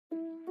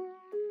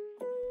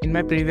In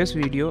my previous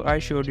video, I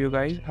showed you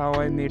guys how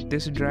I made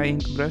this dry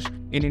ink brush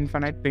in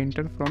Infinite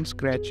Painter from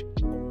scratch.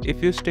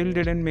 If you still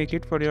didn't make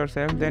it for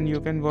yourself, then you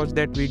can watch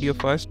that video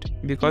first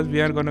because we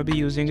are gonna be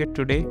using it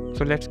today.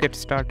 So let's get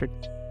started.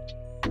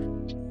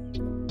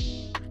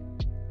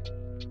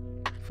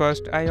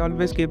 First, I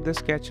always keep the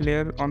sketch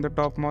layer on the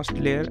topmost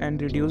layer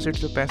and reduce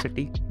its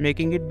opacity,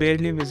 making it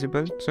barely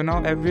visible. So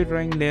now every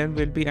drawing layer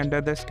will be under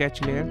the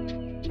sketch layer.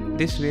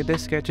 This way the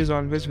sketch is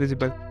always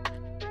visible.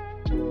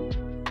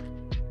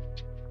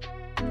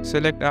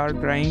 Select our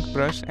dry ink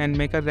brush and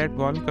make a red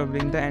wall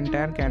covering the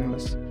entire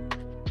canvas.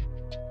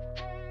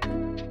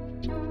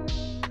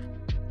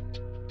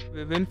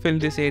 We will fill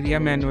this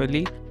area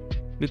manually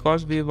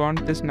because we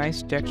want this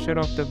nice texture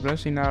of the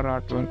brush in our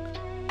artwork.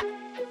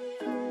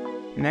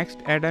 Next,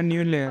 add a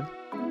new layer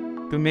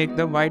to make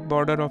the white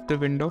border of the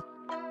window.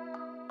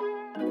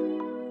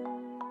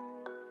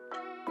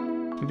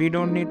 We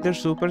don't need the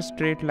super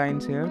straight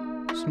lines here.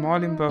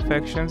 Small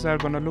imperfections are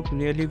gonna look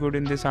really good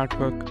in this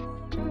artwork.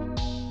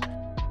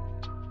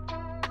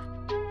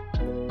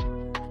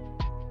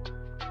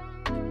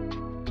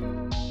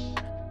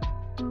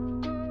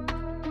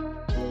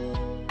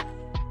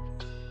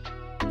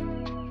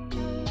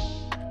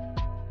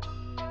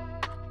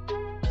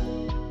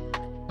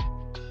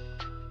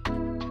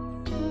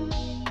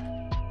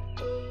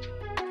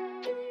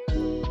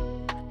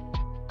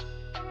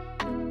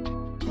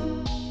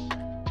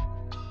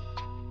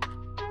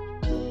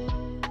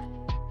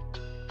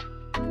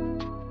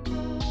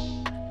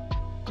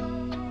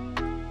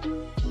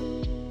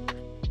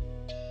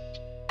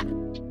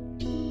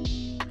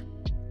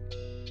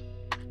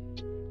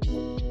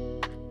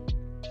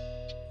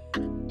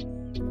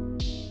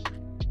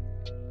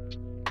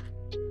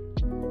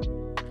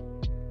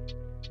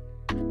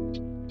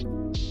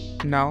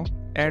 Now,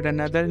 add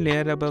another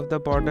layer above the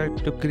border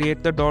to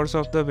create the doors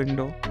of the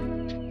window.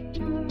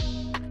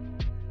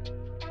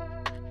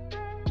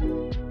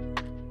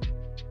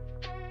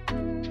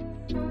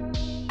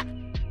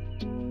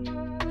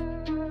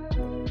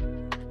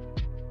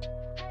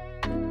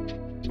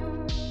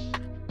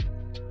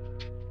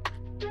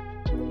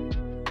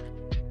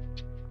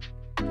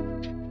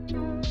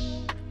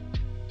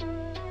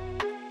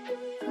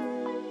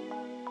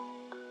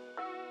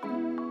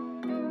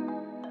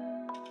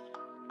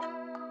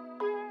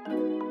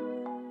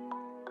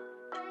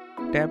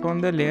 Tap on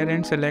the layer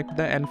and select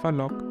the alpha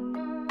lock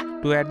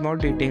to add more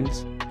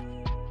details.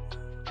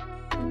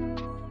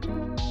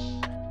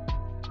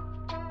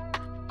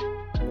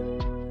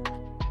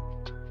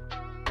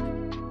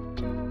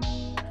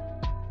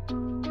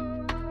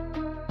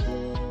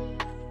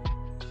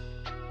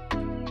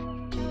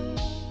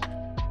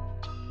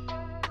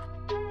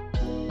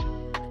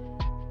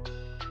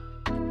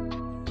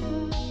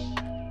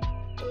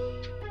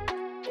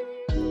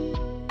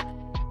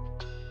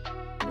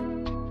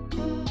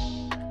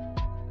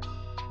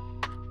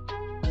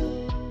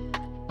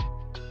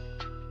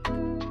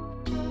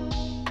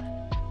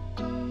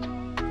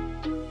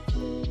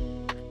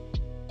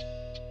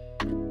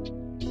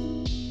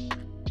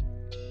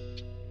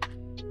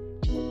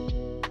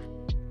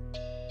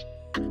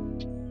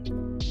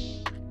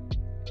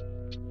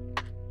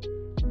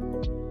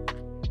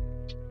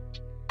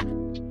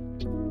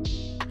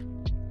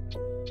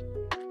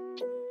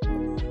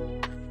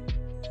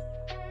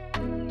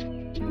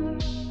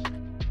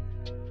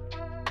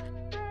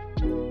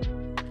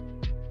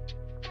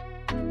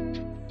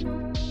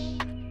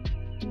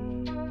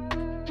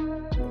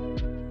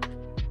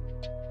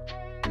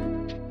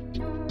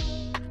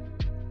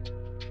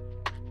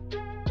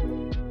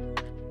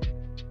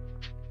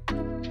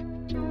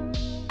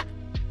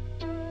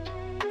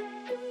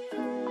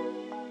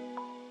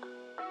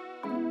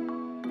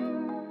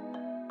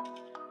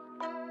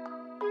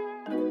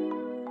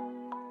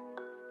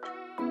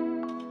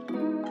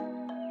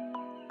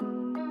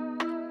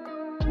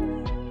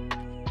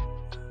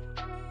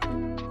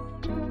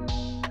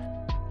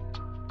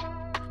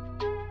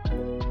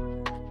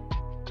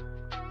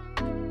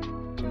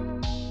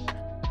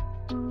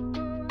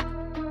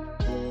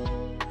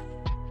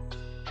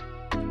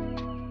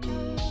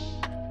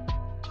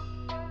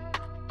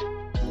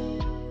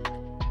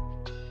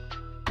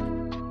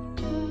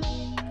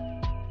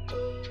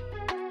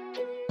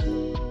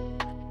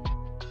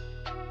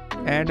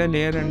 Add a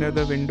layer under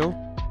the window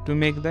to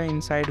make the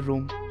inside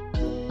room.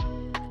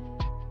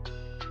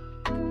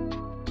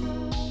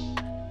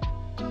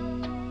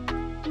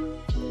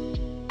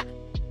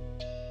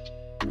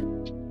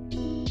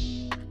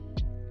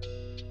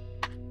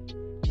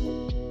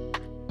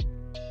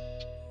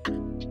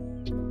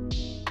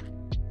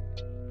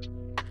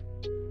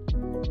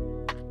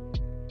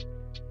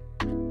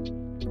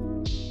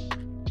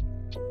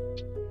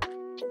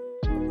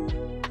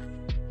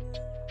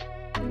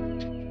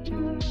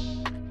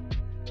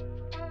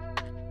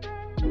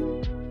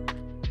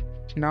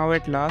 Now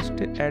at last,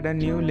 add a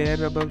new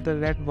layer above the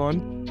red wall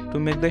to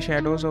make the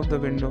shadows of the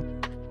window.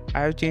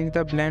 I have changed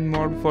the blend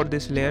mode for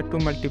this layer to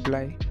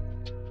multiply.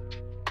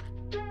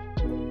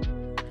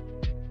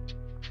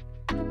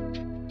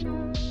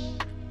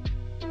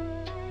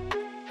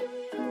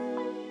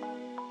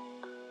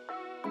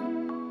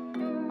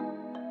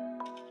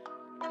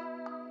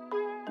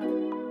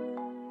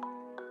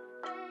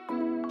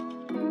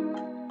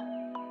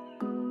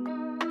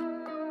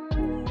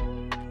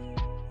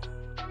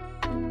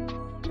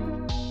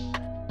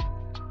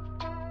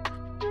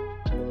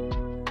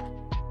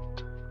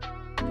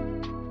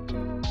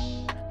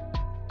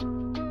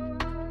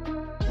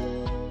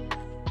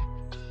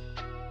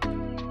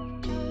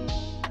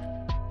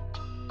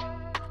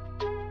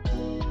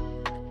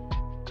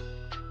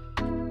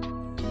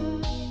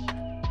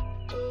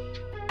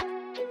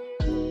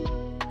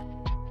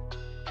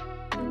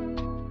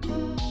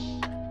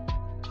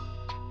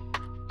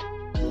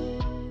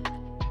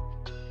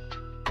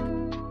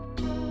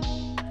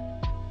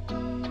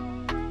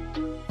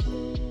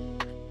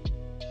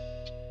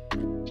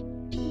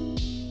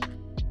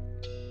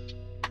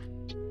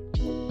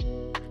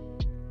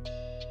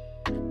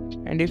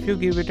 and if you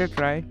give it a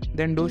try,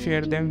 then do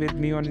share them with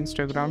me on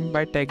Instagram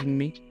by tagging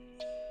me.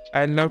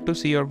 I'd love to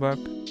see your work.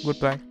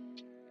 Goodbye.